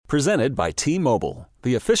Presented by T-Mobile,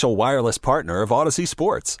 the official wireless partner of Odyssey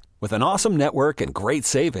Sports. With an awesome network and great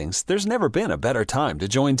savings, there's never been a better time to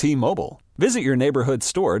join T-Mobile. Visit your neighborhood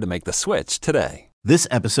store to make the switch today. This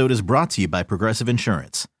episode is brought to you by Progressive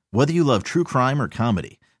Insurance. Whether you love true crime or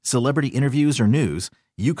comedy, celebrity interviews or news,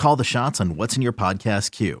 you call the shots on what's in your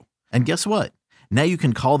podcast queue. And guess what? Now you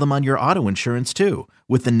can call them on your auto insurance too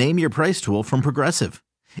with the Name Your Price tool from Progressive.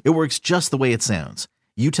 It works just the way it sounds.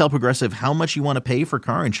 You tell Progressive how much you want to pay for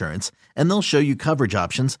car insurance, and they'll show you coverage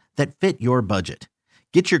options that fit your budget.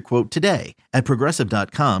 Get your quote today at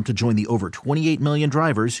Progressive.com to join the over 28 million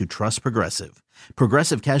drivers who trust Progressive.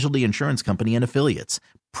 Progressive Casualty Insurance Company and Affiliates.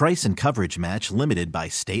 Price and coverage match limited by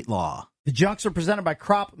state law. The Junks are presented by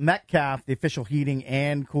Crop Metcalf, the official heating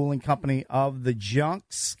and cooling company of the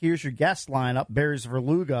Junks. Here's your guest lineup. Barry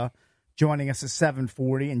Svrluga joining us at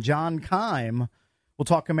 7:40, and John Keim. We'll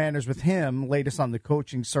talk Commanders with him, latest on the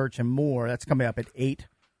coaching search and more. That's coming up at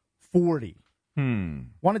 8:40.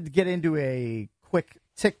 Wanted to get into a quick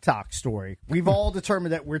TikTok story. We've all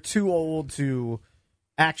determined that we're too old to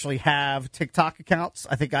actually have TikTok accounts.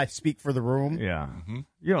 I think I speak for the room. Yeah,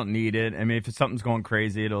 you don't need it. I mean, if something's going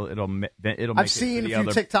crazy, it'll make I've seen a few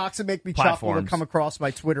TikToks that make me chuckle that come across my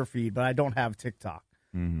Twitter feed, but I don't have TikTok.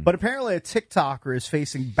 But apparently, a TikToker is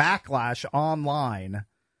facing backlash online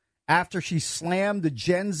after she slammed a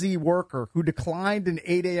Gen Z worker who declined an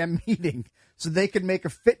 8 a.m. meeting so they could make a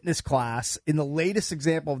fitness class in the latest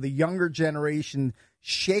example of the younger generation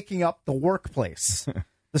shaking up the workplace.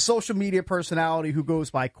 The social media personality who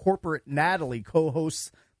goes by Corporate Natalie co-hosts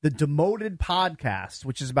the Demoted podcast,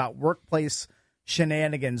 which is about workplace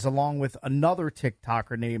shenanigans, along with another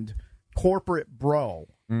TikToker named Corporate Bro.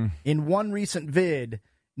 In one recent vid,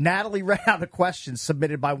 Natalie read out a question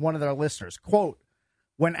submitted by one of their listeners. Quote,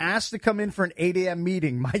 "When asked to come in for an 8 a.m.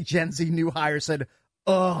 meeting, my Gen Z new hire said,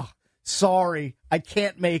 'Ugh, sorry, I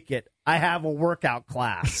can't make it. I have a workout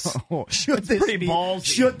class.' Should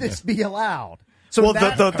this be allowed?" So well,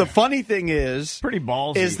 the funny thing is, pretty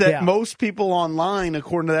ballsy, is that most people online,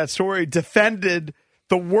 according to that story, defended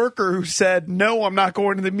the worker who said, "No, I'm not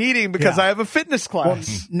going to the meeting because I have a fitness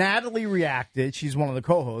class." Well, Natalie reacted. She's one of the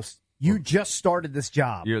co-hosts. You just started this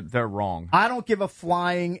job. They're wrong. I don't give a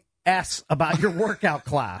flying S about your workout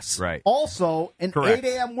class. Right. Also, an Correct.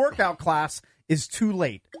 8 a.m. workout class is too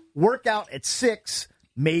late. Workout at 6,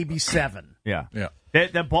 maybe 7. Yeah.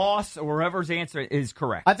 The boss or whoever's answer is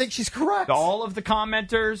correct. I think she's correct. All of the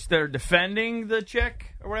commenters, they're defending the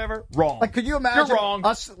chick or whatever. Wrong. Like, could you imagine You're wrong.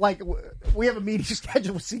 us, like, we have a meeting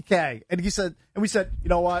scheduled with CK, and we said, you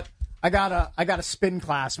know what? I got a spin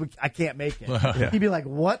class. I can't make it. He'd be like,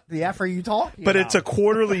 "What the F are you talking But about?" it's a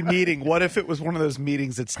quarterly meeting. What if it was one of those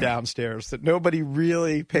meetings that's downstairs that nobody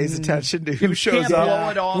really pays attention to who shows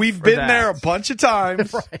up? We've been there a bunch of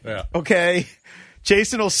times. Right. Yeah. Okay.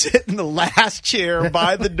 Jason will sit in the last chair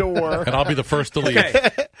by the door. And I'll be the first to leave. Okay.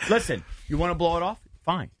 Listen, you want to blow it off?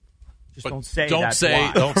 Fine. Just don't say Don't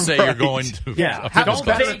say you're going to. Yeah. Don't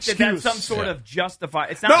think that that's some sort of justify.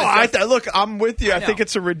 It's not. No, look, I'm with you. I think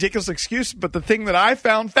it's a ridiculous excuse. But the thing that I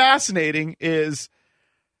found fascinating is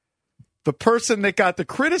the person that got the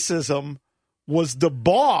criticism was the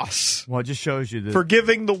boss. Well, it just shows you for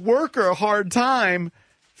giving the worker a hard time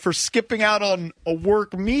for skipping out on a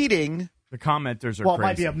work meeting. The commenters are well, crazy. It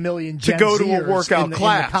might be a million Gen to go to a Zers workout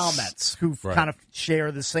class. in the comments who kind of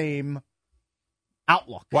share the same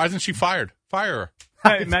outlook. Why isn't she fired? Fire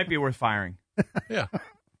her. It might be worth firing. Yeah.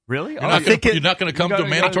 Really? You're not going to come to a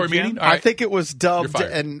mandatory meeting? I think it was dubbed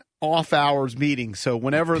an off-hours meeting. So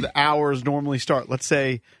whenever the hours normally start, let's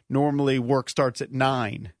say normally work starts at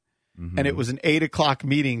 9, and it was an 8 o'clock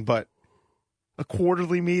meeting, but a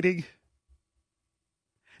quarterly meeting.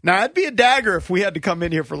 Now, that'd be a dagger if we had to come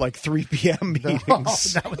in here for like 3 p.m. meetings. Oh,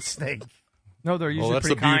 that would stink. No, they're usually that's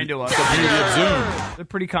pretty kind to us. That's the beauty of Zoom. They're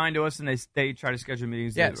pretty kind to us, and they try to schedule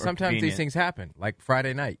meetings. Yeah, that are sometimes convenient. these things happen. Like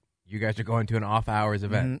Friday night, you guys are going to an off-hours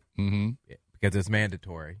event because it's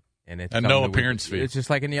mandatory. And no appearance fee. It's just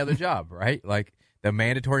like any other job, right? Like the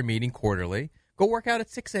mandatory meeting quarterly. Go work out at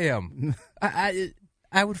 6 a.m.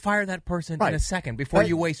 I would fire that person in a second before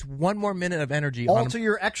you waste one more minute of energy. Alter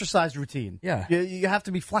your exercise routine. Yeah. You have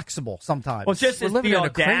to be flexible sometimes. Well, just We're living in a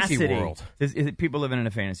crazy world. People living in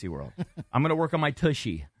a fantasy world. I'm going to work on my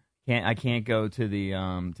tushy. I can't go to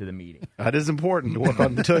the meeting. That is important to work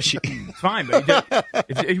on the tushy. It's fine, but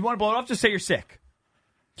if you want to blow it off, just say you're sick.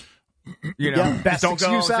 You know, best don't go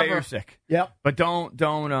and excuse say ever. you're sick. Yep. But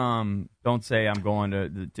don't say I'm going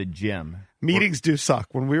to gym. Meetings do suck.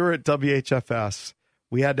 When we were at WHFS,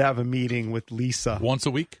 we had to have a meeting with Lisa once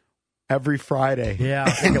a week, every Friday. Yeah,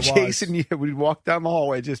 I think and it was. Jason, we'd walk down the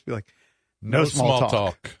hallway, just be like, no small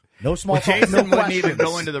talk. No small talk. Jason no wouldn't even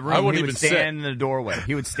go into the room. I wouldn't he would even stand sit. in the doorway.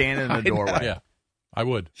 He would stand in the doorway. Yeah, I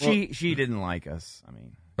would. She didn't like us. I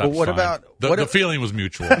mean, That's what fine. about- the feeling was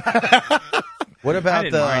mutual? What about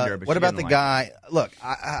didn't mind her, but what she about didn't the like guy? Look,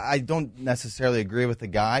 I don't necessarily agree with the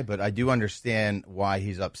guy, but I do understand why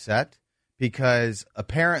he's upset because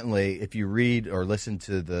apparently, if you read or listen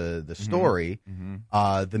to the story,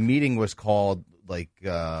 the meeting was called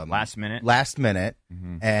last minute,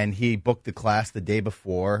 and he booked the class the day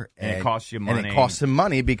before, and it costs you money, and it costs him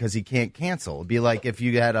money because he can't cancel. It'd be like if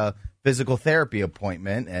you had a physical therapy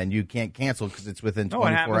appointment and you can't cancel because it's within 24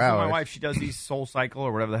 it happens hours. with my wife. She does these Soul Cycle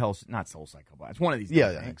or whatever the hell. Not Soul Cycle, but it's one of these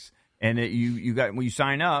Yeah. things. And you got when you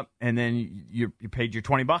sign up, and then you paid your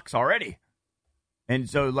 $20 already. And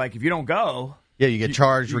so, like, if you don't go, Yeah, you get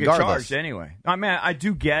charged you regardless. Get charged anyway. I mean, I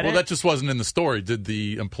do get it. Well, that just wasn't in the story. Did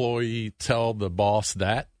the employee tell the boss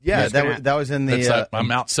that? Yeah, that was in the. I'm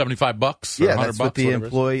out $75. Yeah, or $100, that's what the whatever it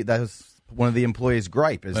is. employee. That was one of the employees'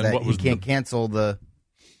 gripe is And that what he was can't cancel the.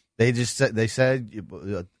 They said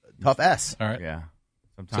tough S. All right. Yeah.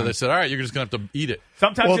 So they said, all right, you're just going to have to eat it.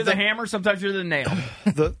 Sometimes you're the hammer, sometimes you're the nail.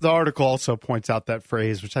 The article also points out that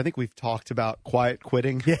phrase, which I think we've talked about, quiet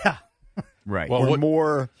quitting. Yeah. Right. Well,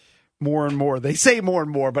 Or more and more. They say more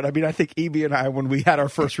and more, but I mean, I think EB and I, when we had our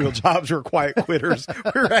first real jobs, we were quiet quitters.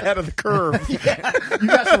 We were ahead of the curve. You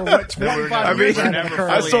guys were what, 25 years ahead of the curve.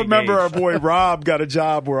 I still remember our boy Rob got a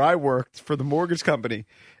job where I worked for the mortgage company,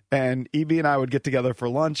 and EB and I would get together for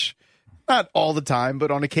lunch. Not all the time, but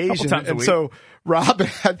on occasion. Times a And week. so Rob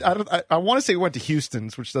had, I want to say we went to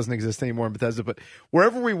Houston's, which doesn't exist anymore in Bethesda, but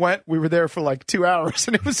wherever we went, we were there for like 2 hours,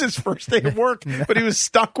 and it was his first day of work, but he was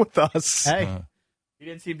stuck with us. Hey, He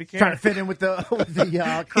didn't seem to care. trying to fit in with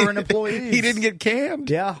the current employees. He didn't get canned.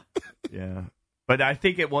 Yeah. Yeah. But I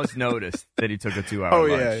think it was noticed that he took a 2-hour Oh,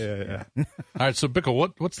 lunch. yeah. All right, so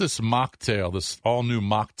Bickle, what's this Mocktail, this all-new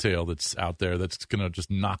Mocktail that's out there that's going to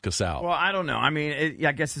just knock us out? Well, I don't know. I mean,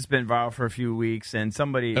 I guess it's been viral for a few weeks, and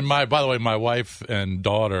somebody... And by the way, my wife and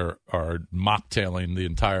daughter are mocktailing the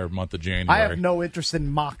entire month of January. I have no interest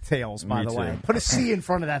in mocktails, by Me the too. way. Put a C in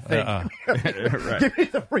front of that thing. Right. Give me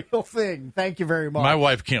the real thing. Thank you very much. My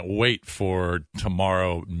wife can't wait for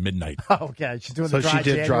tomorrow midnight. Okay, she's doing So the she dry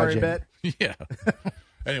did dry January Jan. bit. Yeah.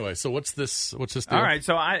 Anyway, so what's this deal? All right,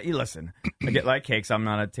 so listen. I get like cakes. I'm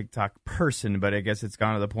not a TikTok person, but I guess it's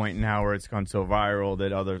gone to the point now where it's gone so viral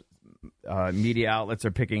that other media outlets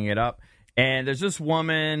are picking it up. And there's this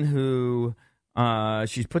woman who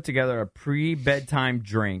she's put together a pre-bedtime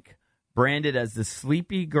drink branded as the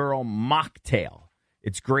Sleepy Girl Mocktail.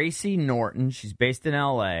 It's Gracie Norton. She's based in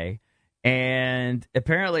L.A., and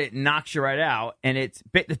apparently it knocks you right out. And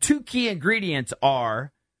the two key ingredients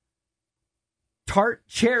are tart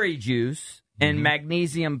cherry juice and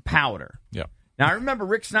magnesium powder. Yeah. Now, I remember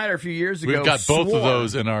Rick Snyder a few years ago. We've got both swore- of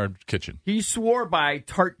those in our kitchen. He swore by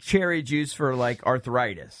tart cherry juice for like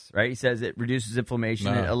arthritis, right? He says it reduces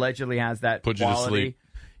inflammation. No. It allegedly has that Put you to quality. sleep.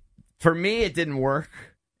 For me, it didn't work,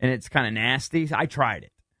 and it's kind of nasty. I tried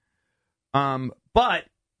it. But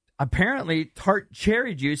apparently, tart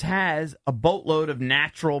cherry juice has a boatload of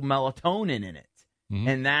natural melatonin in it.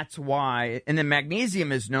 And that's why. And then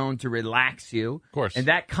magnesium is known to relax you. Of course. And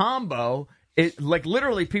that combo, like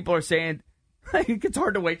literally people are saying, it's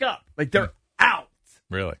hard to wake up. Like they're out.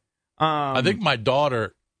 Really? I think my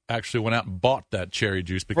daughter actually went out and bought that cherry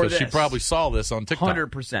juice because she this. probably saw this on TikTok.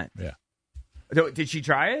 100%. Yeah. So, did she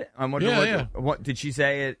try it? I'm wondering Yeah. what did she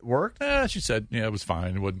say it worked? She said, yeah, it was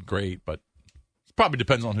fine. It wasn't great, but it probably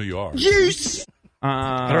depends on who you are. Yes. It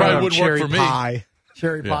probably wouldn't work for me. Pie.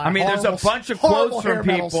 Cherry Yeah. pie. I mean, there's a bunch of quotes from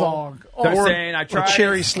people. Song. They're Oh, saying, I tried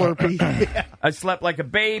Cherry it. Slurpee. I slept like a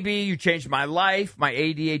baby. You changed my life. My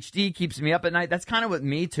ADHD keeps me up at night. That's kind of with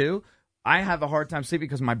me, too. I have a hard time sleeping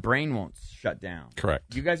because my brain won't shut down.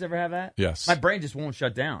 Correct. You guys ever have that? Yes. My brain just won't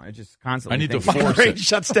shut down. It just constantly I need to thinks- force Brain it.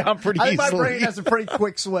 shuts down pretty I think easily. my brain has a pretty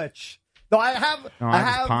quick switch. No, I have. No, I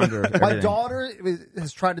just ponder My everything. daughter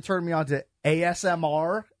has tried to turn me on to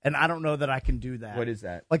ASMR, and I don't know that I can do that. What is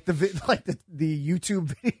that? Like the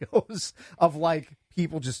YouTube videos of like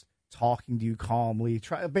people just talking to you calmly,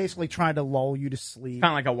 basically trying to lull you to sleep.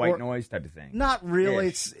 Kind of like a white Or- noise type of thing. Not really.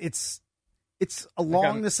 Ish. It's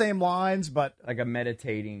along a- the same lines, but Like a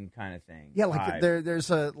meditating kind of thing. yeah, like vibe.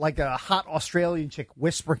 there's a hot Australian chick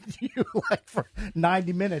whispering to you like for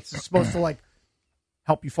 90 minutes. It's supposed to like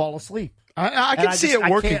help you fall asleep. I And can see it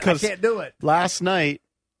working I because can't do it. last night,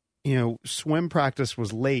 swim practice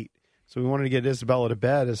was late, so we wanted to get Isabella to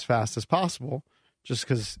bed as fast as possible, just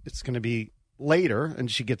because it's going to be later, and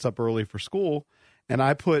she gets up early for school. And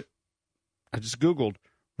I just Googled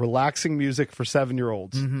relaxing music for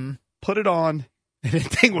 7-year-olds. Mm-hmm. Put it on, And the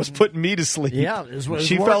thing was putting me to sleep. Yeah,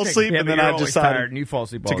 she fell asleep, and then I decided and you fall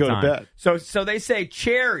asleep all to go the time. to bed. So they say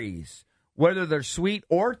cherries, whether they're sweet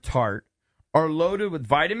or tart, are loaded with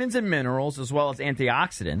vitamins and minerals as well as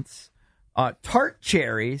antioxidants. Tart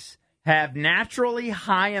cherries have naturally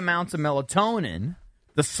high amounts of melatonin,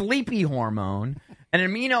 the sleepy hormone, an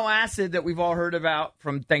amino acid that we've all heard about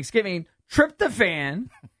from Thanksgiving. Tryptophan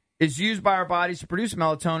is used by our bodies to produce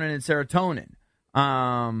melatonin and serotonin.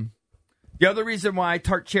 The other reason why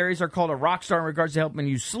tart cherries are called a rock star in regards to helping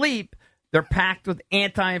you sleep, they're packed with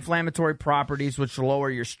anti-inflammatory properties which lower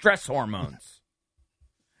your stress hormones.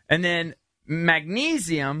 And then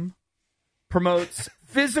magnesium promotes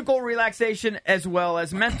physical relaxation as well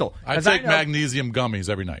as mental. I take magnesium gummies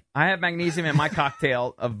every night. I have magnesium in my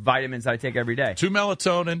cocktail of vitamins I take every day. 2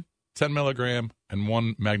 melatonin, 10 milligram, and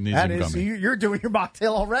 1 magnesium gummy. You're doing your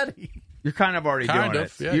mocktail already. You're kind of already doing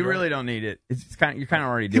it. Yeah, you really don't need it. You're kind of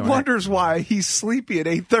already doing it. He wonders why he's sleepy at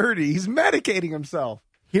 8:30. He's medicating himself.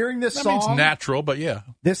 Hearing this That song, means natural, but yeah.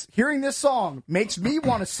 Hearing this song makes me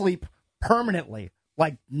want to sleep permanently,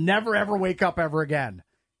 like never ever wake up ever again.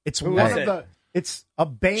 It's it's a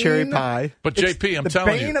bane. Cherry pie. But JP, I'm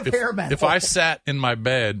telling you, if I sat in my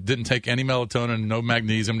bed, didn't take any melatonin, no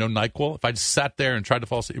magnesium, no NyQuil, if I just sat there and tried to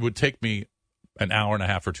fall asleep, it would take me an hour and a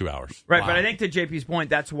half or 2 hours. Right, wow. But I think to JP's point,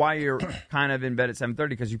 that's why you're kind of in bed at 7:30,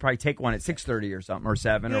 because you probably take one at 6:30 or something, or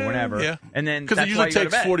 7 or whenever. Yeah. And then because it usually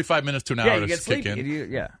takes 45 minutes to an hour to kick in.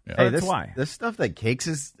 Yeah. Hey, that's why. This stuff that Cakes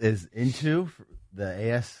is into, the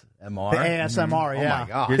ASMR. The ASMR, yeah. Oh, my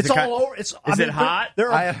God. It's all over. Is it hot? There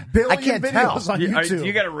are a billion videos on YouTube.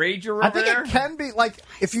 You got a rager over there? I think it can be, like,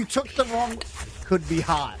 if you took the wrong, could be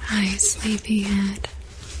hot. Hi, sleepyhead.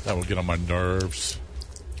 That will get on my nerves.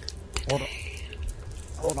 Hold on.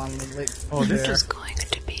 This is going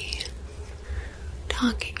to be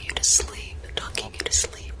talking you to sleep. Talking you to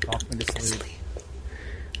sleep. Talking you to sleep.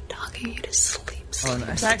 Talking you to sleep. I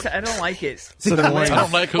don't like it. I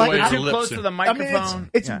don't like the way it's your too lips close to the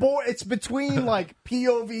microphone. It's between like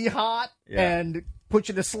POV hot and put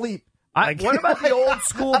you to sleep. What about the old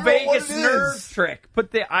school Vegas nerve trick?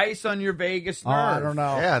 Put the ice on your Vegas nerve. I don't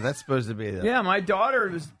know. Yeah, that's supposed to be. Yeah, my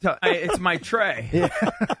daughter was. It's my tray. Yeah.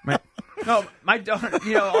 My daughter.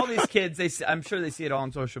 All these kids. I'm sure they see it all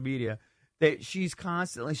on social media. She's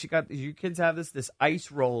constantly. Your kids have this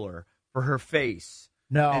ice roller for her face.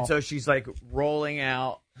 No. And so she's like rolling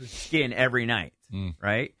out her skin every night,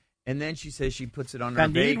 right? And then she says she puts it on her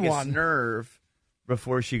Vegas nerve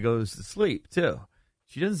before she goes to sleep, too.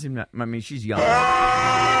 She doesn't seem to, I mean, she's young.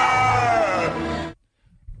 I'd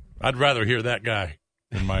rather hear that guy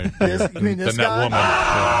than that woman.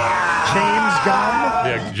 James Gum?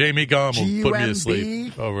 Yeah, Jamie Gum will put me to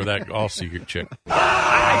sleep over that all-secret chick.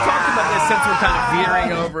 I talked about this since we're kind of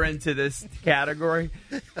veering over into this category.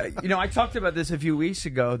 I talked about this a few weeks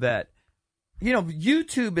ago that,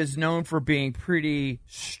 YouTube is known for being pretty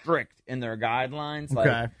strict in their guidelines. Okay.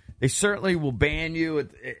 Like, they certainly will ban you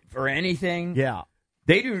for anything. Yeah.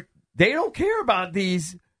 They don't care about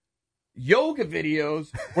these yoga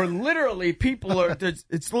videos where literally people are.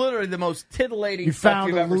 It's literally the most tittillating stuff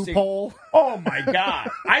you've ever seen. You found a loophole? Oh my God!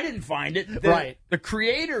 I didn't find it. The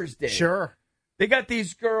creators did. Sure. They got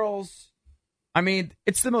these girls. I mean,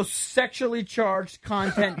 it's the most sexually charged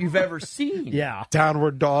content you've ever seen. Yeah.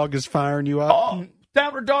 Downward Dog is firing you up. Oh,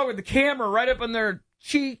 Downward Dog with the camera right up on their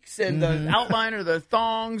cheeks and the outline of their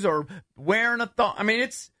thongs, or wearing a thong. I mean,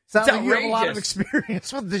 it's. Sounds like you have a lot of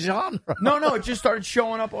experience with the genre. No, it just started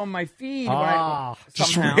showing up on my feed.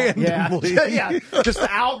 Just somehow. randomly. Yeah, just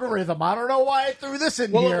the algorithm. I don't know why I threw this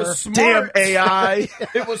in here. It was smart. Damn AI.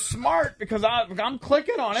 It was smart because I'm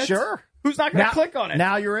clicking on it. Sure. Who's not going to click on it?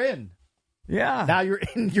 Now you're in. Yeah. Now you're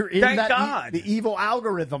in. You're in. Thank God. The evil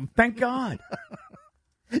algorithm. Thank God.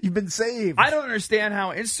 You've been saved. I don't understand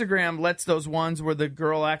how Instagram lets those ones where the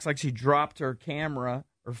girl acts like she dropped her camera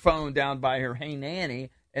or phone down by her hey nanny.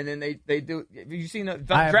 And then they do. Have you seen that?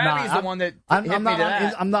 Gravy's the one that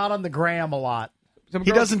I'm not on the gram a lot. He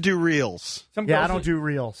doesn't do reels. I don't do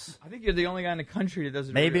reels. I think you're the only guy in the country that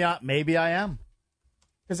doesn't. Maybe I am.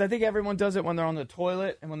 Because I think everyone does it when they're on the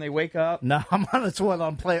toilet and when they wake up. No, I'm on the toilet.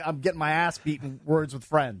 I'm getting my ass beaten. Words with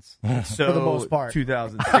friends. So, for the most part,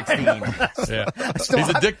 2016. Yeah. He's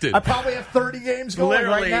addicted. I probably have 30 games going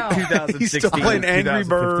right now. 2016. He's still playing Angry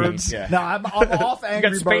Birds. Yeah. No, I'm off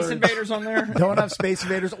Angry Birds. You got Space Invaders on there? Don't have Space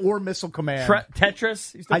Invaders or Missile Command.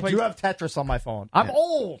 Tetris? I do have Tetris on my phone. I'm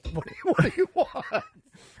old. What do you want?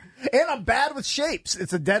 And I'm bad with shapes.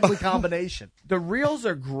 It's a deadly combination. The reels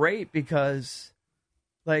are great because...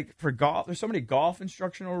 Like, for golf, there's so many golf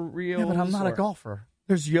instructional reels. Yeah, but I'm not a golfer.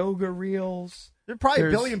 There's yoga reels. There's probably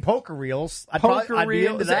a billion poker reels. I'd be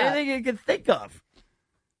into that. Anything you can think of.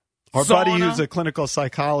 Our buddy who's a clinical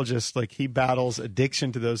psychologist, like he battles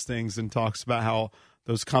addiction to those things and talks about how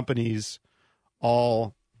those companies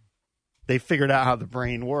they figured out how the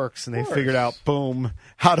brain works and they figured out, boom,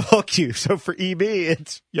 how to hook you. So for EB,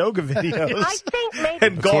 it's yoga videos. I think maybe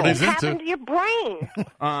and golf. what happened to your brain.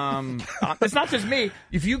 It's not just me.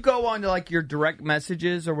 If you go on to like your direct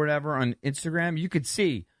messages or whatever on Instagram, you could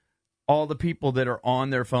see all the people that are on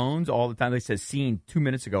their phones all the time. They said seen 2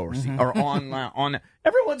 minutes ago or on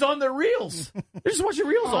everyone's on their reels. They're just watching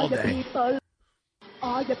reels all day.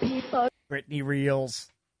 All the people. Britney reels.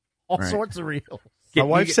 All sorts of reels. My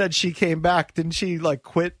wife said she came back. Didn't she like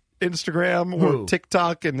quit Instagram or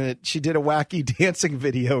TikTok and that she did a wacky dancing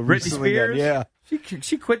video recently? Spears? Yeah.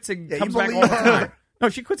 She quits and comes back all the time. No,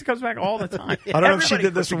 she quits and comes back all the time. I don't know if she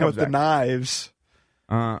did this one with the knives.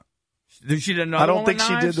 She did another I don't one think with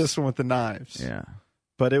she knives? did this one with the knives. Yeah.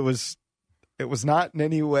 But it was not in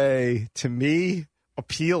any way, to me,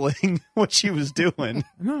 appealing what she was doing.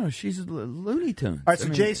 No, she's a Looney Tunes. All right, so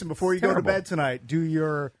Jason, before you go to bed tonight, do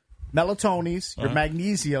your melatonis, your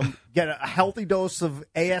magnesium, get a healthy dose of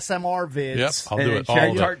ASMR vids. Yep, I'll do it.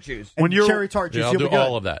 Cherry tart juice. Cherry tart juice. I'll do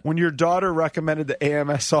all of that. When your daughter recommended the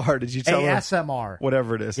AMSR, did you tell her? ASMR.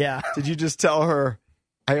 Whatever it is. Yeah. Did you just tell her,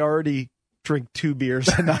 I already drink 2 beers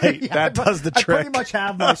a night? That does the trick. I pretty much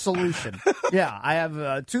have my solution. Yeah, I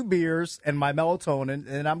have 2 beers and my melatonin,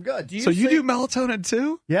 and I'm good. You do melatonin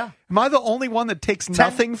too? Yeah. Am I the only one that takes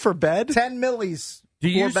nothing for bed? 10 millis. Do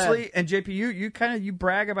you sleep? And JP, you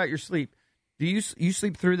brag about your sleep. Do you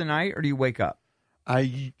sleep through the night or do you wake up?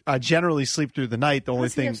 I generally sleep through the night. The only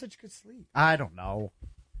thing. Have such good sleep? I don't know.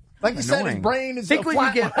 Like you said, his brain is. I think when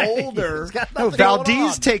you get older.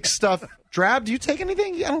 Valdez takes stuff. Drab, do you take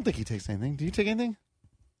anything? I don't think he takes anything. Do you take anything?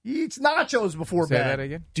 He eats nachos before Say bed. that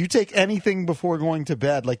again? Do you take anything before going to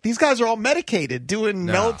bed? Like these guys are all medicated, doing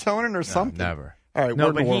melatonin or something. Never. All right, No,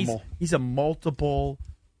 we're but normal. he's a multiple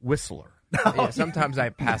whistler. Yeah, sometimes I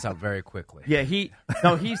pass out very quickly. Yeah, he's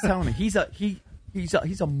telling me he's a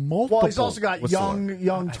multiple. Well, he's also got whistler.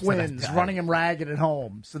 young twins running him ragged at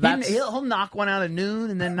home. So that's He'll knock one out at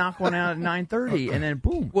noon and then knock one out at 9:30 and then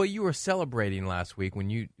boom. Well, you were celebrating last week when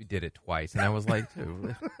you did it twice, and I was like,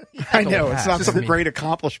 dude, I know it's not some great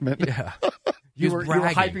accomplishment. Yeah, you were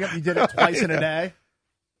hyping up. You did it twice in a day.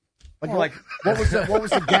 Like what was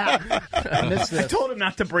the gap? I missed this. I told him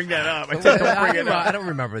not to bring that up. I said don't bring it up. I don't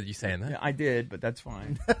remember you saying that. Yeah, I did, but that's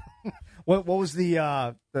fine. What was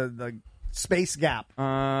the space gap?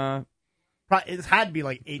 It had to be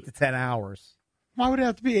like 8 to 10 hours. Why would it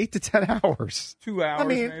have to be 8 to 10 hours? 2 hours,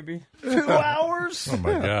 maybe 2 hours. Oh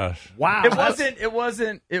my gosh! Wow, it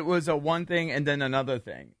wasn't. It was a one thing and then another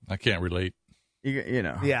thing. I can't relate. You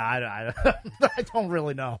know. Yeah, I don't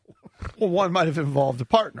really know. Well, one might have involved a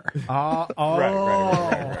partner. Right.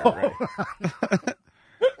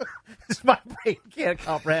 My brain can't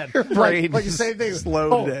comprehend. Your brain like the same thing.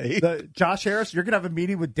 Slow day. Josh Harris, you're going to have a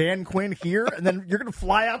meeting with Dan Quinn here, and then you're going to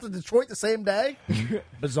fly out to Detroit the same day?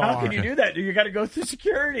 Bizarre. How can you do that? You got to go through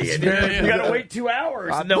security. And you got to wait 2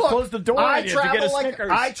 hours, and they'll close the door on you to get a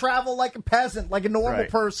Snickers. I travel like a peasant, like a normal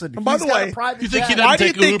person. And by the way, you think he doesn't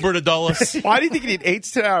take Uber to Dulles? Why do you think you need 8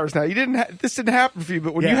 to 10 hours now? You didn't. This didn't happen for you,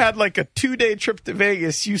 but when you had like a 2-day trip to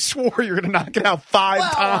Vegas, you swore you were going to knock it out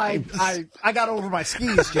 5 times. I got over my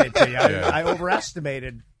skis, JP. I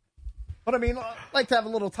overestimated. But I mean, I like to have a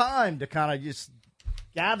little time to kind of just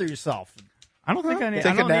gather yourself. I don't think I need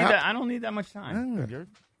that. I don't need that much time.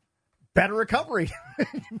 Better recovery,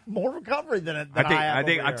 more recovery than I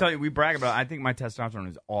think. I tell you, we brag about it. I think my testosterone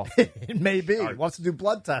is off. It may be. He wants to do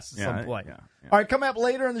blood tests at some point. Yeah. All right, coming up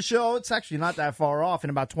later in the show, it's actually not that far off. In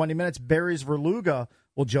about 20 minutes, Barry Svrluga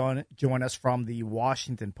will join us from the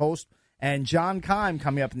Washington Post. And John Keim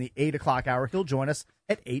coming up in the 8 o'clock hour. He'll join us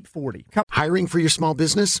at 8:40. Hiring for your small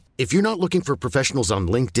business? If you're not looking for professionals on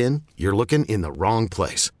LinkedIn, you're looking in the wrong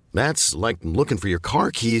place. That's like looking for your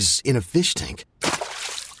car keys in a fish tank.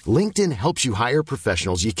 LinkedIn helps you hire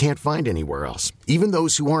professionals you can't find anywhere else, even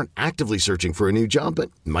those who aren't actively searching for a new job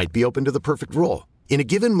but might be open to the perfect role. In a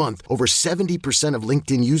given month, over 70% of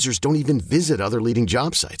LinkedIn users don't even visit other leading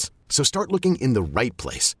job sites. So start looking in the right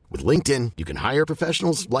place. With LinkedIn, you can hire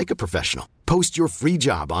professionals like a professional. Post your free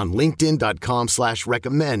job on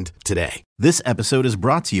linkedin.com/recommend today. This episode is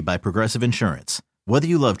brought to you by Progressive Insurance. Whether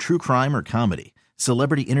you love true crime or comedy,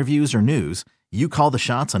 celebrity interviews or news, you call the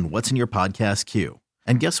shots on what's in your podcast queue.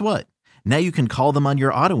 And guess what? Now you can call them on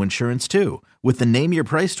your auto insurance too with the Name Your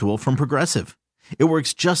Price tool from Progressive. It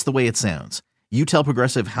works just the way it sounds. You tell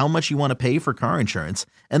Progressive how much you want to pay for car insurance,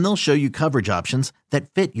 and they'll show you coverage options that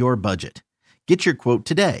fit your budget. Get your quote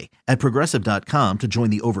today at Progressive.com to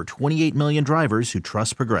join the over 28 million drivers who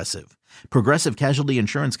trust Progressive. Progressive Casualty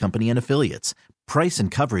Insurance Company and Affiliates. Price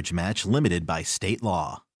and coverage match limited by state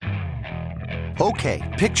law. Okay,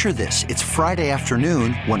 picture this. It's Friday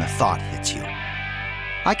afternoon when a thought hits you.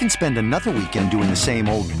 I can spend another weekend doing the same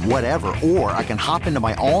old whatever, or I can hop into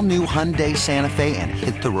my all-new Hyundai Santa Fe and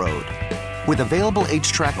hit the road. With available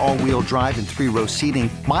H-Track all-wheel drive and 3-row seating,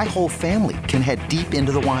 my whole family can head deep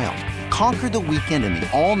into the wild. Conquer the weekend in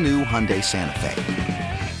the all-new Hyundai Santa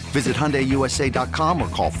Fe. Visit HyundaiUSA.com or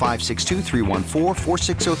call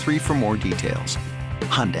 562-314-4603 for more details.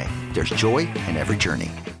 Hyundai, there's joy in every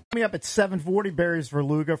journey. Coming up at 7:40, Barry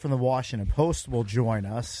Svrluga from the Washington Post will join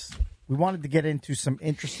us. We wanted to get into some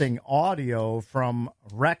interesting audio from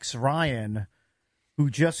Rex Ryan, who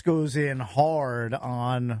just goes in hard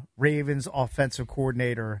on Ravens offensive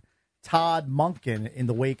coordinator Todd Monken in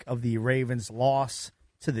the wake of the Ravens' loss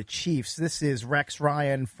to the Chiefs. This is Rex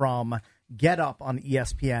Ryan from Get Up on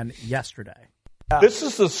ESPN yesterday. This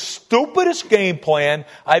is the stupidest game plan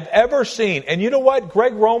I've ever seen. And you know what,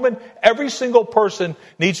 Greg Roman, every single person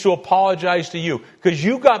needs to apologize to you because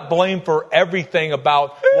you got blamed for everything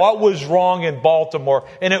about what was wrong in Baltimore.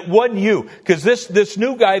 And it wasn't you because this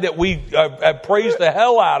new guy that we praised the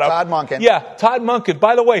hell out of. Todd Monken. Yeah, Todd Monken.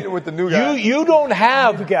 By the way, with the new guy. You don't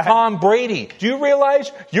have Tom Brady. Do you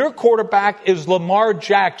realize your quarterback is Lamar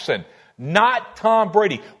Jackson? Not Tom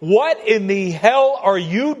Brady. What in the hell are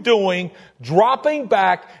you doing dropping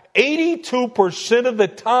back 82% of the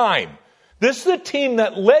time? This is the team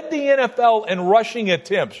that led the NFL in rushing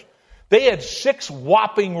attempts. They had 6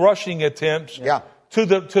 whopping rushing attempts to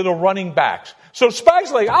the running backs. So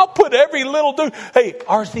Spags like, I'll put every little dude. Hey,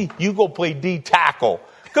 RC, you go play D tackle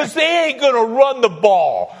because they ain't going to run the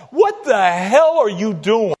ball. What the hell are you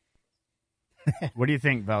doing? What do you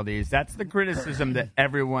think, Valdez? That's the criticism that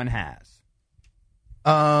everyone has.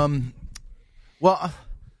 Well,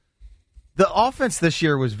 the offense this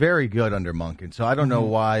year was very good under Monken, so I don't know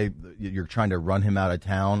why you're trying to run him out of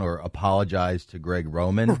town or apologize to Greg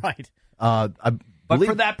Roman. Right. But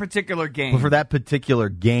for that particular game.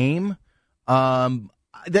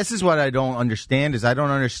 This is what I don't understand is I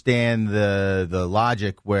don't understand the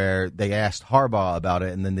logic where they asked Harbaugh about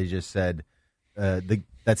it and then they just said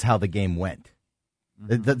that's how the game went.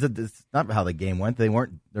 That's not how the game went.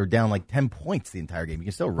 They're down like 10 points the entire game. You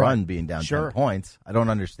can still run being down 10 points. I don't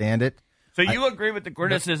understand it. So you agree with the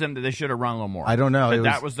criticism that they should have run a little more? I don't know.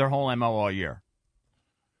 That was their whole MO all year.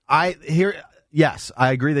 Yes,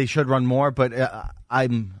 I agree they should run more, but I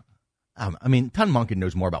mean, Todd Monken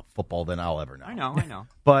knows more about football than I'll ever know. I know.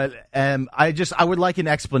 But I would like an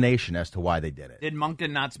explanation as to why they did it. Did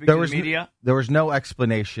Monken not speak to the media? There was no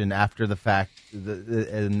explanation after the fact.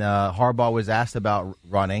 And Harbaugh was asked about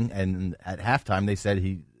running, and at halftime they said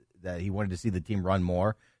that he wanted to see the team run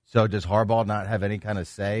more. So does Harbaugh not have any kind of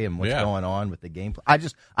say in what's going on with the game? I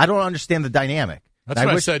don't understand the dynamic. That's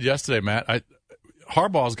what I said yesterday, Matt.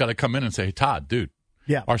 Harbaugh's got to come in and say, hey, Todd, dude,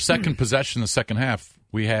 our second possession in the second half,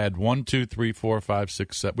 we had 1, 2, 3, 4, 5,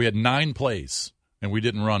 6, 7. We had 9 plays, and we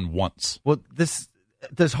didn't run once. Well, does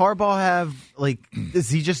Harbaugh have, does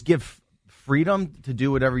he just give freedom to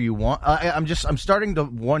do whatever you want? I'm starting to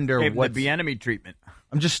wonder what the enemy treatment.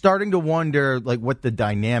 I'm just starting to wonder, what the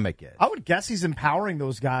dynamic is. I would guess he's empowering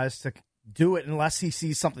those guys to do it unless he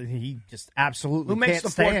sees something he just absolutely can't stand. Who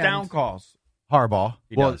makes the 4th down calls? Harbaugh.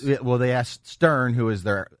 Well, they asked Stern, who is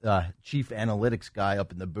their chief analytics guy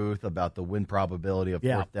up in the booth, about the win probability of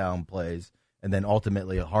 4th down plays, and then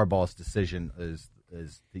ultimately Harbaugh's decision is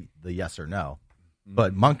the yes or no.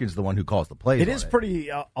 But Monken's the one who calls the plays. It is pretty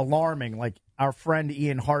alarming. Like our friend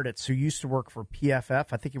Ian Hartitz, who used to work for PFF,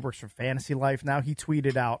 I think he works for Fantasy Life now. He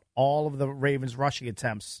tweeted out all of the Ravens rushing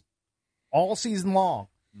attempts all season long,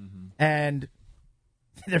 and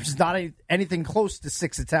there's not anything close to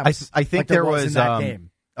 6 attempts. I think there was in that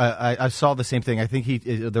game. I saw the same thing. I think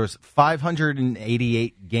there was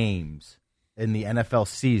 588 games in the NFL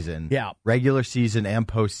season, regular season and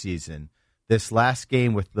postseason. This last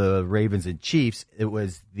game with the Ravens and Chiefs, I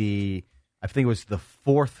think it was the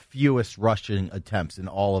 4th fewest rushing attempts in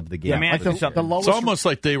all of the games. Yeah, the lowest, it's almost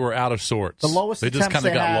like they were out of sorts. The lowest they just attempts kind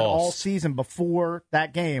of got had lost all season before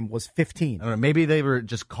that game was 15. I don't know. Maybe they were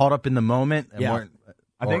just caught up in the moment and weren't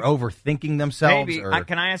overthinking themselves. Maybe.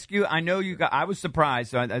 Can I ask you? I know you got. I was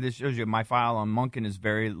surprised. So this shows you my file on Monken is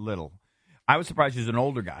very little. I was surprised he's an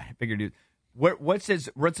older guy. I figured what's his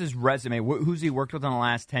resume? Who's he worked with in the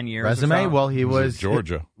last 10 years? Resume? Well, he was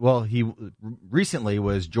Georgia. He recently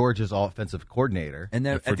was Georgia's offensive coordinator, and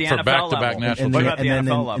then for at the NFL back-to-back level. national. What about the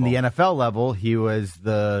NFL level? In the NFL level, he was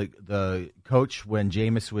the coach when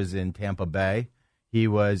Jameis was in Tampa Bay. He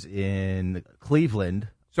was in Cleveland.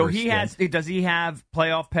 So does he have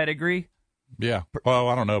playoff pedigree? Yeah. Well,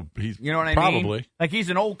 I don't know. You know what I probably. mean? Like, he's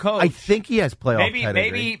an old coach. I think he has playoff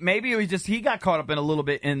pedigree. Maybe it was just he got caught up in a little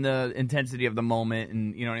bit in the intensity of the moment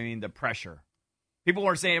and, you know what I mean, the pressure. People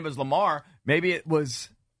weren't saying it was Lamar. Maybe it was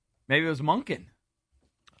Monken.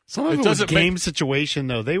 Some of it was game situation,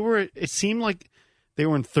 though. It seemed like they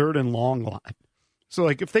were in third and long line. So,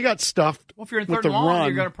 like, if they got stuffed if you're in third and long,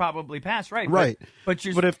 you're going to probably pass, right? Right.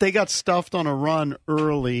 But if they got stuffed on a run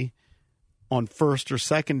early on first or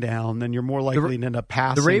second down, then you're more likely to end up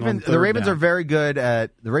passing. The Ravens are very good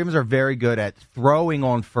at throwing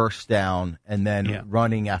on first down and then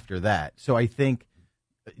running after that. So I think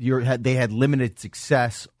they had limited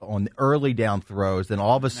success on the early down throws. Then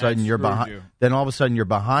all of a sudden you're behind. Then all of a sudden you're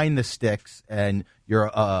behind the sticks and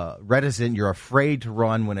you're reticent. You're afraid to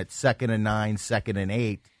run when it's 2nd and 9, 2nd and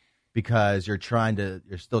 8, because you're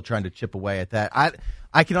still trying to chip away at that.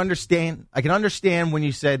 I can understand when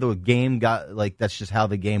you say the game got like that's just how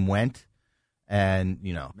the game went, and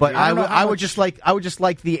But I would just like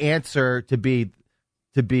the answer to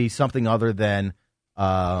be something other than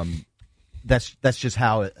that's just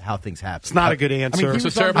how things happen. It's not a good answer. It's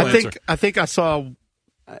a terrible answer. I think I saw.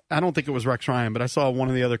 I don't think it was Rex Ryan, but I saw one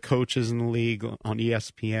of the other coaches in the league on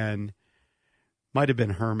ESPN, might have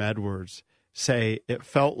been Herm Edwards, say it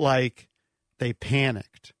felt like they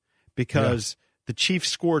panicked because the Chiefs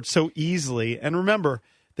scored so easily. And remember,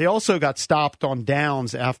 they also got stopped on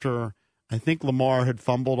downs after I think Lamar had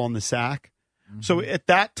fumbled on the sack. Mm-hmm. So at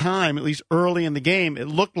that time, at least early in the game, it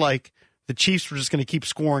looked like the Chiefs were just going to keep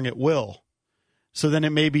scoring at will. So then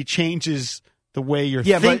it maybe changes the way you're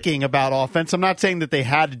thinking about offense. I'm not saying that they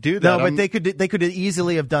had to do that. No, but they could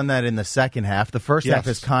easily have done that in the second half. The first half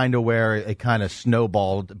is kind of where it kind of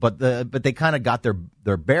snowballed, but they kind of got their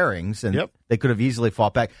bearings, and they could have easily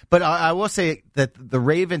fought back. But I will say that the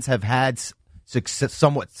Ravens have had some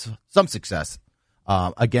success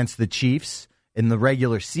against the Chiefs in the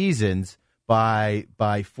regular seasons by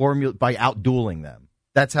outdueling them.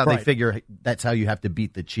 That's how they figure. That's how you have to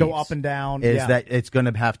beat the Chiefs. Go up and down. That it's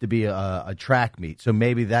going to have to be a track meet. So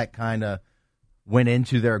maybe that kind of went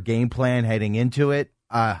into their game plan heading into it.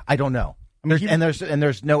 I don't know.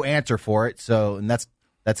 There's no answer for it. So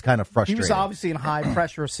that's kind of frustrating. He was obviously in high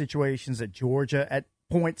pressure situations at Georgia at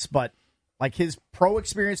points, but like his pro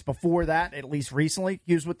experience before that, at least recently,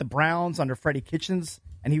 he was with the Browns under Freddie Kitchens.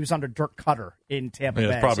 And he was under Dirk Cutter in Tampa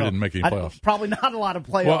Bay. Probably didn't make any playoffs. Probably not a lot of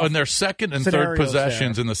playoffs. Well, in their second and third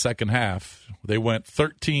possessions in the second half, they went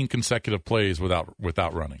 13 consecutive plays without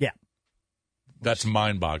running. Yeah. That's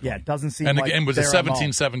mind-boggling. Yeah, it doesn't seem and like it was a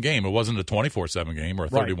 17-7 game. It wasn't a 24-7 game or a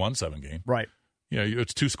 31-7 game. Right.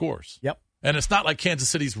 It's two scores. Yep. And it's not like Kansas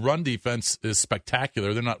City's run defense is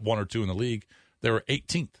spectacular. They're not 1 or 2 in the league. They were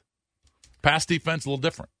 18th. Pass defense, a little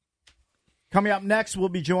different. Coming up next, we'll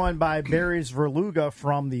be joined by Barry Svrluga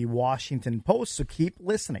from the Washington Post, so keep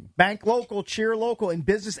listening. Bank local, cheer local. In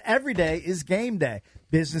business, every day is game day.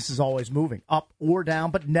 Business is always moving, up or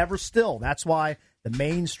down, but never still. That's why the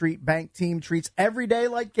Main Street Bank team treats every day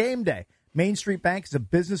like game day. Main Street Bank is a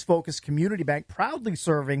business-focused community bank proudly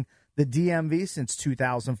serving the DMV since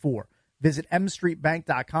 2004. Visit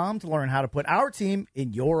mstreetbank.com to learn how to put our team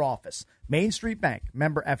in your office. Main Street Bank,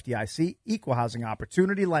 member FDIC, equal housing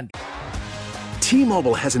opportunity lender.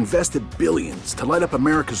 T-Mobile has invested billions to light up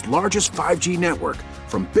America's largest 5G network,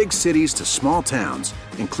 from big cities to small towns,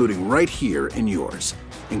 including right here in yours.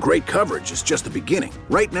 And great coverage is just the beginning.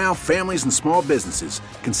 Right now, families and small businesses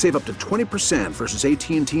can save up to 20% versus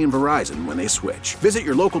AT&T and Verizon when they switch. Visit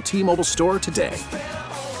your local T-Mobile store today.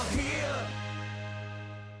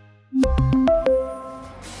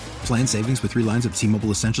 Plan savings with 3 lines of T-Mobile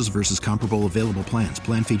Essentials versus comparable available plans.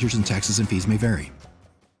 Plan features and taxes and fees may vary.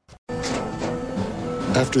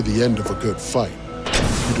 After the end of a good fight,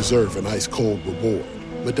 you deserve an ice-cold reward.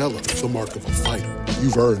 Modelo is the mark of a fighter.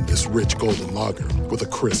 You've earned this rich golden lager with a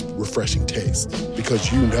crisp, refreshing taste.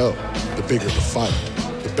 Because you know, the bigger the fight,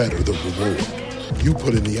 the better the reward. You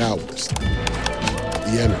put in the hours,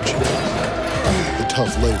 the energy, the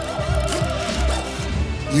tough labor.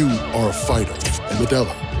 You are a fighter, and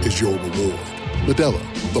Modelo is your reward.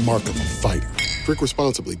 Modelo, the mark of a fighter. Drink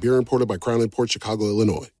responsibly. Beer imported by Crown Imports, Chicago,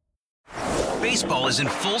 Illinois. Baseball is in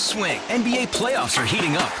full swing. NBA playoffs are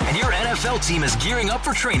heating up, and your NFL team is gearing up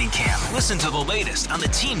for training camp. Listen to the latest on the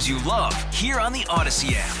teams you love here on the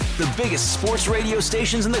Odyssey app. The biggest sports radio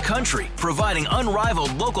stations in the country, providing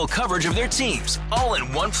unrivaled local coverage of their teams, all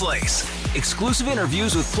in one place. Exclusive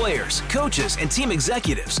interviews with players, coaches, and team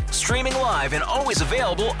executives, streaming live and always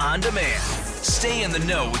available on demand. Stay in the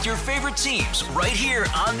know with your favorite teams right here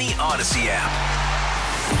on the Odyssey app.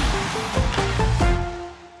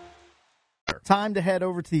 Time to head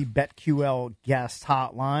over to the BetQL guest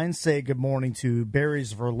hotline. Say good morning to Barry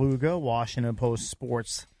Svrluga, Washington Post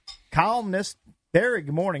sports columnist. Barry,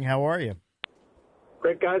 good morning. How are you?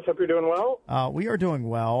 Great, guys. Hope you're doing well. We are doing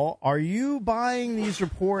well. Are you buying these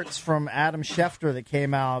reports from Adam Schefter that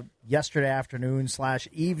came out yesterday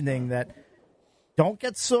afternoon/evening that don't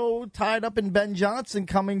get so tied up in Ben Johnson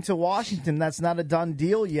coming to Washington? That's not a done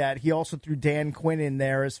deal yet. He also threw Dan Quinn in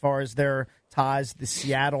there as far as their ties to the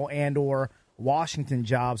Seattle and or Washington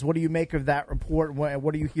jobs. What do you make of that report?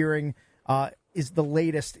 What are you hearing is the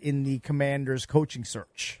latest in the Commanders' coaching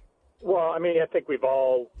search? Well, I mean, I think we've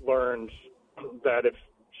all learned that if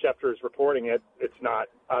Schefter's reporting it, it's not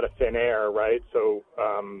out of thin air, right? So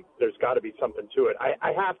there's got to be something to it.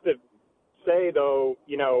 I have to say, though,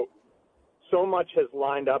 so much has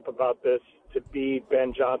lined up about this to be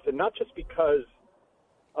Ben Johnson, not just because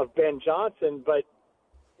of Ben Johnson, but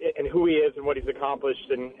and who he is and what he's accomplished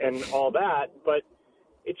and all that. But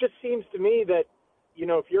it just seems to me that,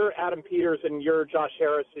 if you're Adam Peters and you're Josh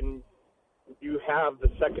Harris and you have the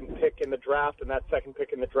second pick in the draft and that second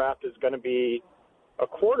pick in the draft is going to be a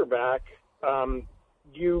quarterback,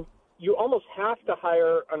 you almost have to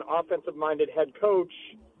hire an offensive-minded head coach,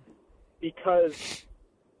 because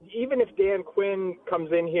even if Dan Quinn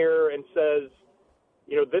comes in here and says,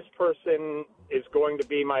 this person is going to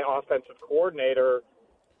be my offensive coordinator,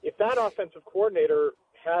 if that offensive coordinator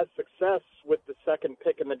has success with the second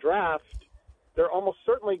pick in the draft, they're almost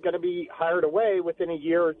certainly going to be hired away within a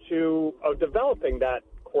year or two of developing that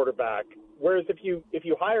quarterback. Whereas if you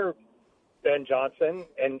hire Ben Johnson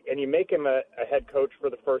and you make him a head coach for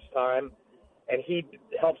the first time, and he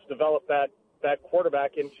helps develop that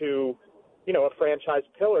quarterback into, a franchise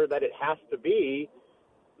pillar that it has to be,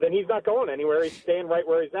 then he's not going anywhere. He's staying right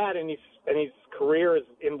where he's at, and his career is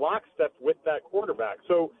in lockstep with that quarterback.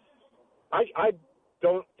 So I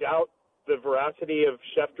don't doubt the veracity of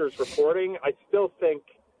Schefter's reporting. I still think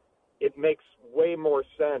it makes way more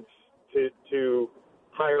sense to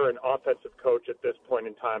hire an offensive coach at this point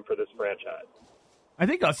in time for this franchise. I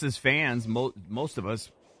think us as fans, most of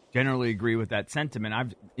us generally agree with that sentiment.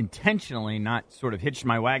 I've intentionally not sort of hitched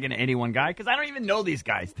my wagon to any one guy because I don't even know these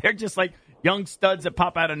guys. They're just like young studs that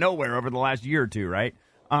pop out of nowhere over the last year or two, right?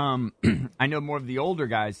 I know more of the older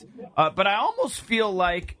guys. But I almost feel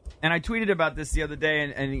like, and I tweeted about this the other day,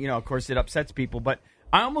 and of course it upsets people, but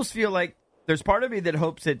I almost feel like there's part of me that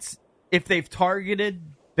hopes it's, if they've targeted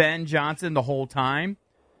Ben Johnson the whole time,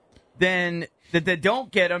 then that they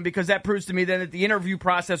don't get him, because that proves to me then that the interview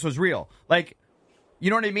process was real. Like, you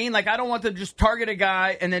know what I mean? Like, I don't want to just target a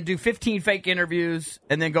guy and then do 15 fake interviews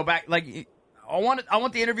and then go back. Like, I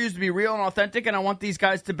want the interviews to be real and authentic, and I want these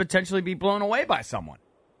guys to potentially be blown away by someone.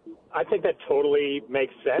 I think that totally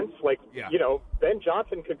makes sense. Like, Ben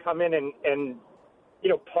Johnson could come in and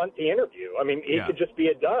punt the interview. I mean, he could just be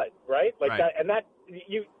a dud, right? Like that, and that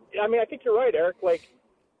I think you're right, Eric. Like,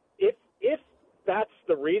 if that's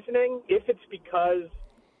the reasoning, if it's because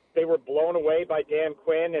they were blown away by Dan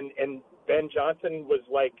Quinn and Ben Johnson was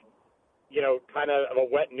like, kind of a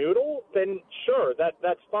wet noodle, then sure,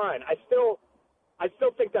 that's fine. I still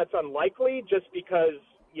think that's unlikely, just because,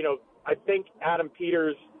 I think Adam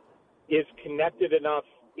Peters is connected enough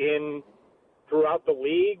throughout the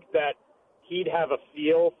league that he'd have a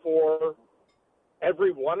feel for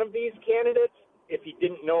every one of these candidates. If he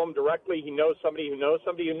didn't know them directly, he knows somebody who knows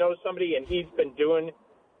somebody who knows somebody, and he's been doing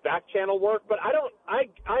back channel work. But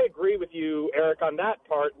I agree with you, Eric, on that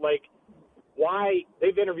part. Like, why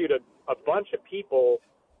they've interviewed a bunch of people,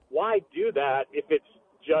 why do that if it's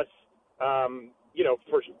just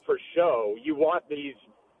for show? You want it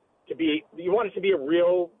to be a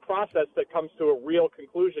real process that comes to a real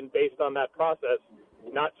conclusion based on that process,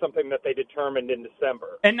 not something that they determined in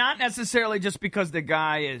December. And not necessarily just because the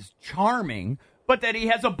guy is charming, but that he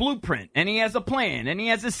has a blueprint and he has a plan and he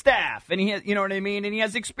has a staff and he has, you know what I mean, and he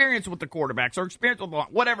has experience with the quarterbacks or experience with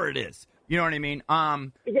whatever it is. You know what I mean?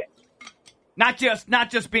 Not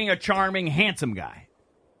just being a charming, handsome guy.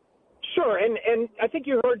 Sure, and I think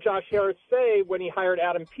you heard Josh Harris say when he hired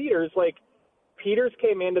Adam Peters, like, Peters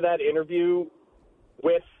came into that interview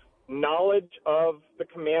with knowledge of the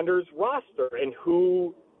Commanders roster and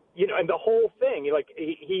who, and the whole thing. Like,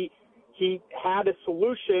 he had a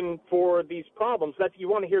solution for these problems. That you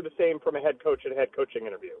want to hear the same from a head coach in a head coaching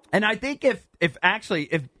interview. And I think if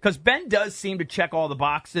because Ben does seem to check all the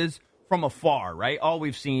boxes from afar, right? All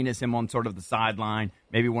we've seen is him on sort of the sideline,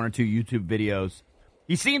 maybe one or two YouTube videos.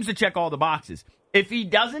 He seems to check all the boxes. If he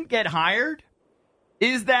doesn't get hired,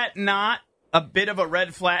 is that not a bit of a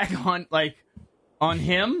red flag on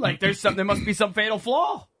him? Like, there must be some fatal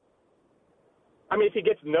flaw. I mean, if he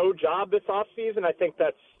gets no job this offseason, I think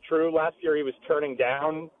that's true. Last year he was turning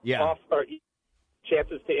down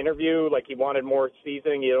chances to interview. Like, he wanted more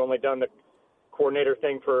seasoning. He had only done the coordinator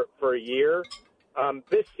thing for a year.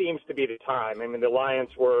 This seems to be the time. I mean, the Lions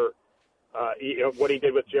were, what he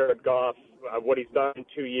did with Jared Goff, what he's done in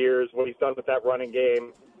 2 years, what he's done with that running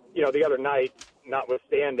game, the other night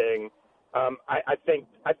notwithstanding, I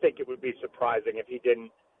think it would be surprising if he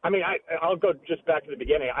didn't. I mean, I'll go just back to the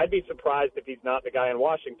beginning. I'd be surprised if he's not the guy in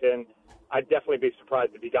Washington. I'd definitely be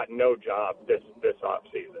surprised if he got no job this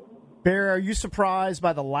offseason. Barry, are you surprised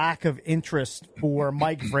by the lack of interest for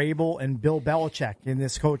Mike Vrabel and Bill Belichick in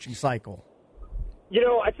this coaching cycle?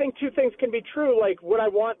 I think two things can be true. Like, would I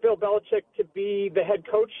want Bill Belichick to be the head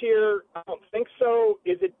coach here? I don't think so.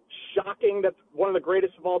 Is it shocking that one of the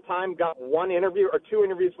greatest of all time got one interview or two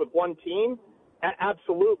interviews with one team?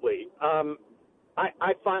 Absolutely.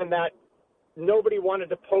 I find that nobody wanted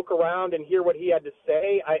to poke around and hear what he had to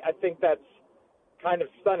say. I think that's kind of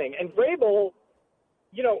stunning. And Vrabel,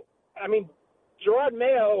 Gerard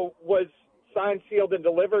Mayo was signed, sealed, and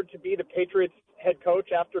delivered to be the Patriots head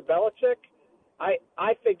coach after Belichick.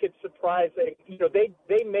 I think it's surprising.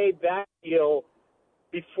 They made that deal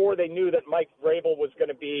before they knew that Mike Vrabel was going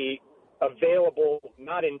to be available,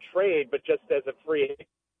 not in trade, but just as a free agent.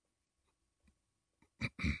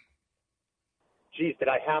 Geez, did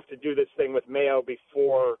I have to do this thing with Mayo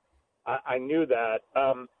before I knew that?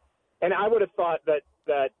 And I would have thought that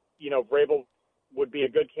Vrabel would be a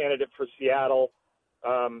good candidate for Seattle.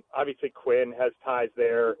 Obviously, Quinn has ties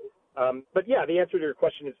there. But, yeah, the answer to your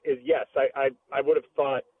question is yes. I would have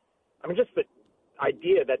thought – just the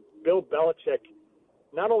idea that Bill Belichick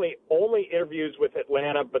not only interviews with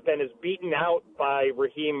Atlanta, but then is beaten out by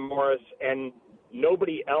Raheem Morris and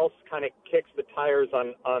nobody else kind of kicks the tires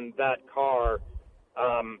on that car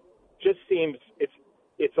just seems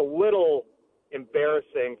it's a little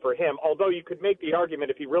embarrassing for him. Although you could make the argument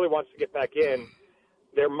if he really wants to get back in,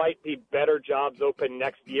 there might be better jobs open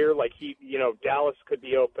next year. Like Dallas could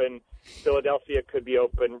be open, Philadelphia could be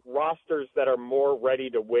open, rosters that are more ready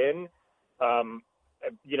to win,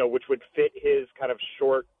 which would fit his kind of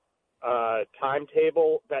short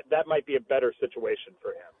timetable. That might be a better situation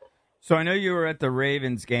for him. So I know you were at the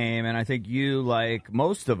Ravens game, and I think you, like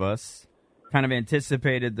most of us, kind of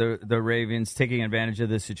anticipated the Ravens taking advantage of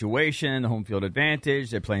this situation, the home field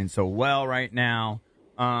advantage. They're playing so well right now.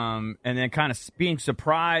 And then kind of being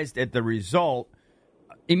surprised at the result.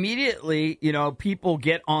 Immediately, people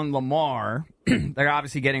get on Lamar. They're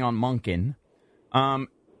obviously getting on Monken. I'm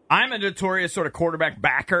a notorious sort of quarterback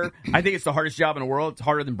backer. I think it's the hardest job in the world. It's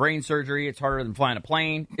harder than brain surgery. It's harder than flying a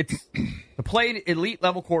plane. It's to play elite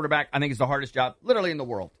level quarterback. I think is the hardest job literally in the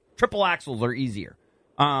world. Triple axles are easier.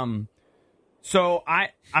 So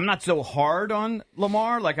I'm not so hard on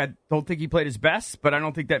Lamar. Like, I don't think he played his best, but I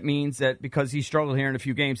don't think that means that because he struggled here in a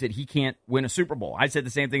few games that he can't win a Super Bowl. I said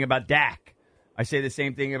the same thing about Dak. I say the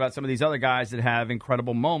same thing about some of these other guys that have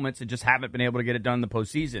incredible moments and just haven't been able to get it done in the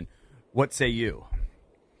postseason. What say you?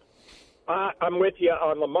 I'm with you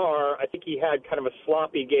on Lamar. I think he had kind of a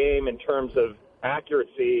sloppy game in terms of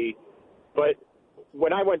accuracy, but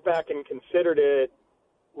when I went back and considered it,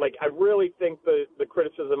 I really think the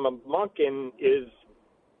criticism of Monken is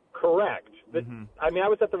correct. I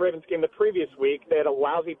was at the Ravens game the previous week. They had a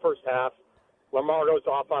lousy first half. Lamar goes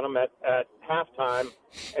off on them at halftime,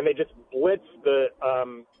 and they just blitzed the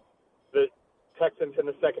Texans in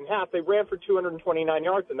the second half. They ran for 229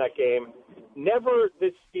 yards in that game. Never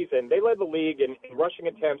this season. They led the league in rushing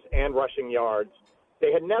attempts and rushing yards.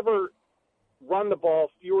 They had never run the ball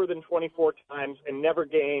fewer than 24 times and never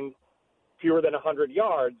gained fewer than 100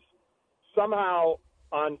 yards. Somehow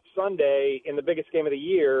on Sunday in the biggest game of the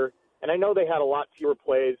year, and I know they had a lot fewer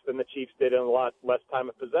plays than the Chiefs did and a lot less time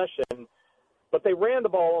of possession, but they ran the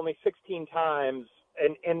ball only 16 times,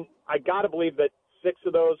 and I got to believe that 6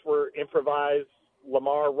 of those were improvised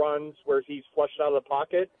Lamar runs where he's flushed out of the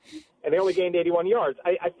pocket, and they only gained 81 yards.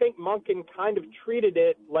 I think Monken kind of treated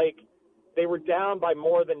it like they were down by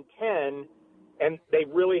more than 10, and they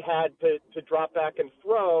really had to drop back and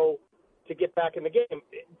throw to get back in the game.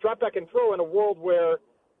 Drop back and throw in a world where,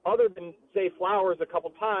 other than Zay Flowers a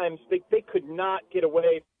couple times, they could not get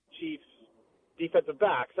away from Chiefs defensive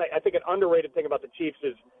backs. I think an underrated thing about the Chiefs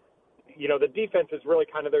is, the defense is really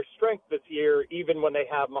kind of their strength this year, even when they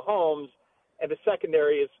have Mahomes, and the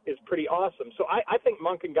secondary is pretty awesome. So I think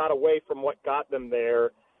Monken got away from what got them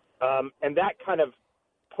there, and that kind of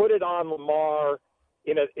put it on Lamar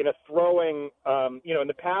in a throwing, in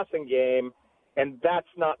the passing game. And that's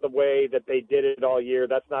not the way that they did it all year.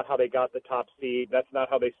 That's not how they got the top seed. That's not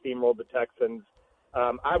how they steamrolled the Texans.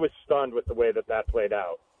 I was stunned with the way that played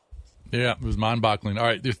out. Yeah, it was mind-boggling. All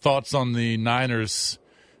right, your thoughts on the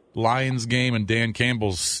Niners-Lions game and Dan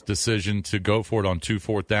Campbell's decision to go for it on 2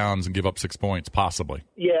 4th downs and give up 6 points, possibly?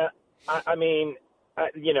 Yeah, I mean,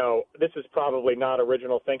 this is probably not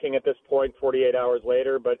original thinking at this point, 48 hours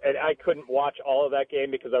later, but I couldn't watch all of that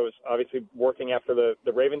game because I was obviously working after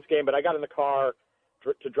the Ravens game, but I got in the car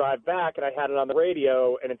to drive back, and I had it on the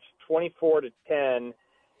radio, and it's 24-10,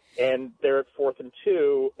 and they're at 4th and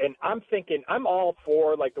 2, and I'm thinking I'm all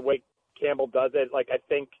for, like, the way Campbell does it. Like, I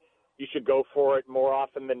think you should go for it more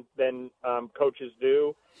often than coaches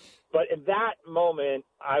do. But in that moment,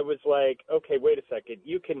 I was like, okay, wait a second.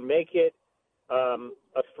 You can make it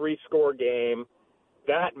a 3-score game.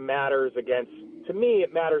 That matters to me,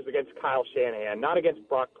 it matters against Kyle Shanahan, not against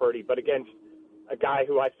Brock Purdy, but against a guy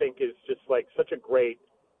who I think is just like such a great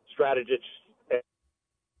strategist.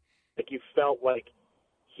 Like you felt like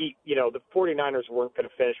the 49ers weren't going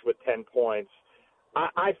to finish with 10 points.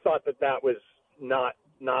 I thought that was not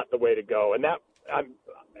the way to go. And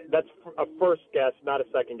that's a first guess, not a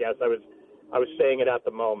second guess. I was saying it at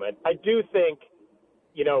the moment. I do think,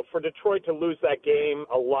 for Detroit to lose that game,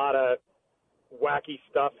 a lot of wacky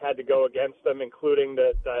stuff had to go against them, including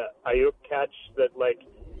the Ayuk catch that,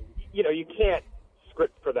 you can't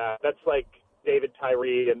script for that. That's like David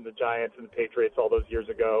Tyree and the Giants and the Patriots all those years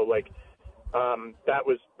ago. That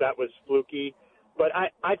was fluky. But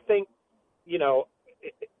I think,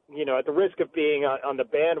 at the risk of being on the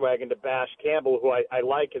bandwagon to bash Campbell, who I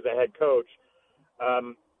like as a head coach,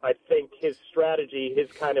 I think his strategy,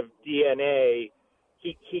 his kind of DNA,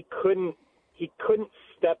 he couldn't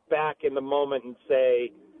step back in the moment and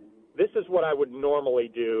say, this is what I would normally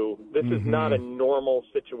do. This is not a normal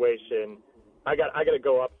situation. I got to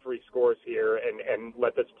go up 3 scores here and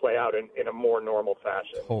let this play out in a more normal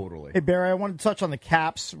fashion. Totally. Hey, Barry, I want to touch on the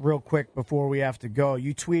Caps real quick before we have to go.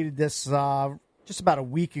 You tweeted this just about a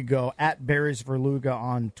week ago at Barry Svrluga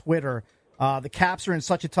on Twitter. The Caps are in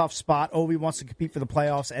such a tough spot. Ovi wants to compete for the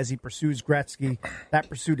playoffs as he pursues Gretzky. That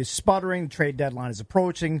pursuit is sputtering. The trade deadline is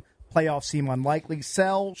approaching. Playoffs seem unlikely.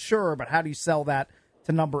 Sell, sure, but how do you sell that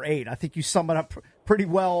to number 8? I think you sum it up pretty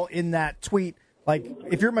well in that tweet. Like,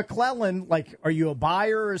 if you're McClellan, are you a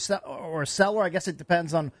buyer or a seller? I guess it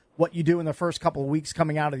depends on what you do in the first couple of weeks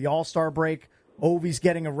coming out of the All-Star break. Ovi's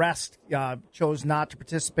getting a rest, chose not to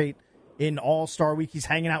participate in All-Star week. He's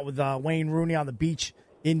hanging out with Wayne Rooney on the beach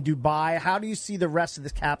in Dubai. How do you see the rest of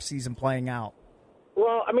this Cap season playing out?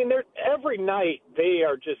 Well, I mean, every night they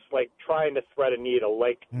are just, trying to thread a needle.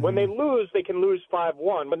 When they lose, they can lose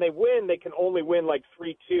 5-1. When they win, they can only win,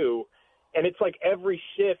 3-2. And it's every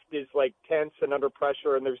shift is, tense and under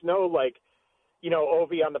pressure, and there's no,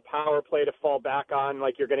 Ovi on the power play to fall back on,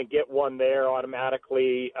 you're going to get one there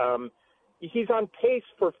automatically. He's on pace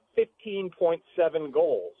for 15.7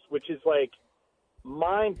 goals, which is,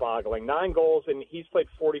 mind-boggling. 9 goals, and he's played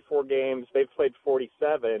 44 games. They've played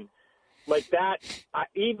 47.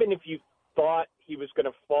 Even if you thought he was going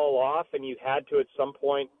to fall off and you had to at some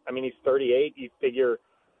point, I mean, he's 38, you figure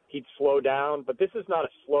he'd slow down. But this is not a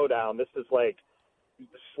slowdown. This is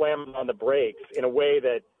slamming on the brakes in a way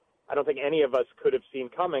that I don't think any of us could have seen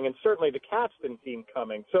coming, and certainly the Caps didn't see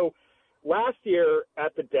coming. So last year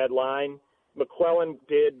at the deadline, McClellan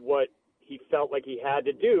did what he felt like he had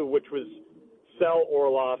to do, which was sell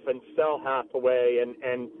Orlov and sell Hathaway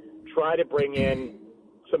and try to bring in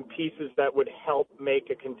some pieces that would help make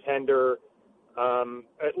a contender,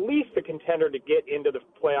 at least a contender to get into the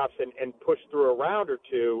playoffs and push through a round or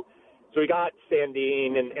two. So he got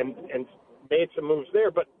Sandin and made some moves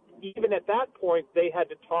there. But even at that point, they had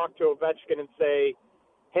to talk to Ovechkin and say,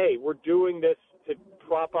 hey, we're doing this to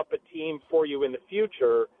prop up a team for you in the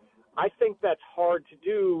future. I think that's hard to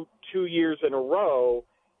do 2 years in a row.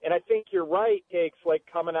 And I think you're right, Cakes,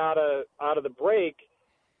 coming out of the break,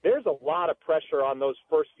 there's a lot of pressure on those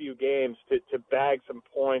first few games to bag some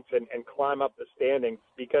points and climb up the standings,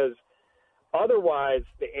 because otherwise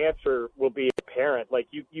the answer will be apparent.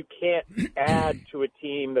 You can't add to a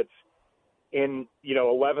team that's in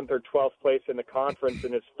 11th or 12th place in the conference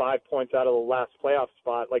and is 5 points out of the last playoff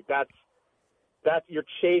spot. That's you're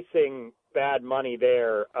chasing bad money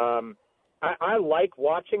there. I like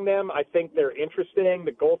watching them. I think they're interesting.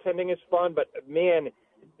 The goaltending is fun, but man,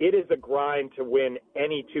 it is a grind to win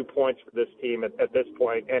any 2 points for this team at this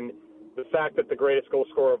point. And the fact that the greatest goal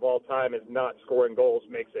scorer of all time is not scoring goals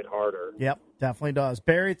makes it harder. Yep, definitely does.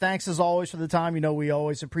 Barry, thanks as always for the time. We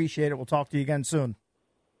always appreciate it. We'll talk to you again soon.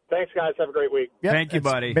 Thanks, guys. Have a great week. Yep, thank you,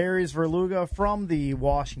 buddy. Barry Svrluga from the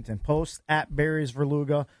Washington Post, at Barry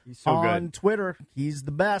Svrluga on Twitter. He's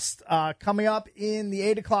the best. Coming up in the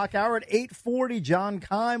 8 o'clock hour at 8:40, John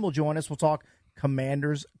Keim will join us. We'll talk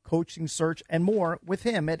Commanders coaching search, and more with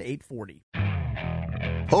him at 840.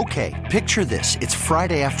 Okay, picture this. It's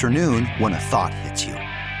Friday afternoon when a thought hits you.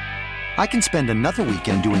 I can spend another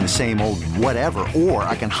weekend doing the same old whatever, or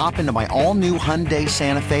I can hop into my all-new Hyundai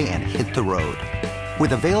Santa Fe and hit the road.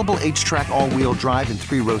 With available H-Track all-wheel drive and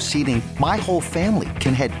 3-row seating, my whole family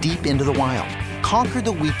can head deep into the wild. Conquer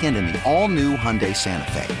the weekend in the all-new Hyundai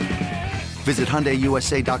Santa Fe. Visit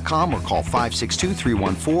HyundaiUSA.com or call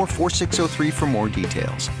 562-314-4603 for more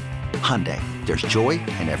details. Hyundai, there's joy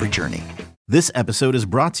in every journey. This episode is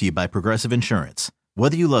brought to you by Progressive Insurance.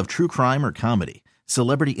 Whether you love true crime or comedy,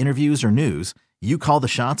 celebrity interviews or news, you call the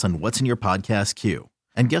shots on what's in your podcast queue.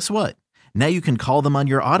 And guess what? Now you can call them on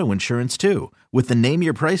your auto insurance too with the Name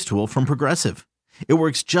Your Price tool from Progressive. It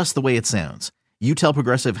works just the way it sounds. You tell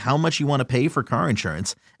Progressive how much you want to pay for car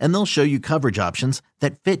insurance, and they'll show you coverage options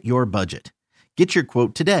that fit your budget. Get your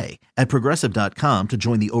quote today at Progressive.com to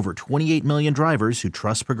join the over 28 million drivers who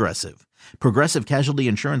trust Progressive. Progressive Casualty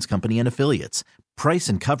Insurance Company and Affiliates. Price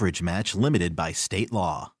and coverage match limited by state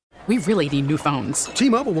law. We really need new phones.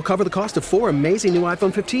 T-Mobile will cover the cost of 4 amazing new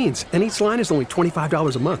iPhone 15s, and each line is only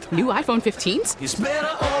 $25 a month. New iPhone 15s? It's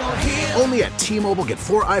better over here. Only at T-Mobile, get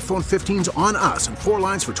 4 iPhone 15s on us and 4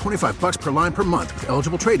 lines for $25 per line per month with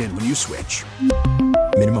eligible trade-in when you switch.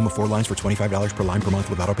 Minimum of 4 lines for $25 per line per month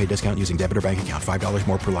with autopay discount using debit or bank account. $5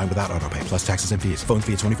 more per line without autopay, plus taxes and fees. Phone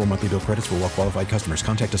fee at 24 monthly bill credits for well-qualified customers.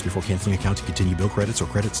 Contact us before canceling account to continue bill credits or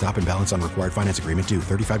credit stop and balance on required finance agreement due.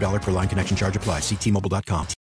 $35 per line connection charge applies. See T-Mobile.com.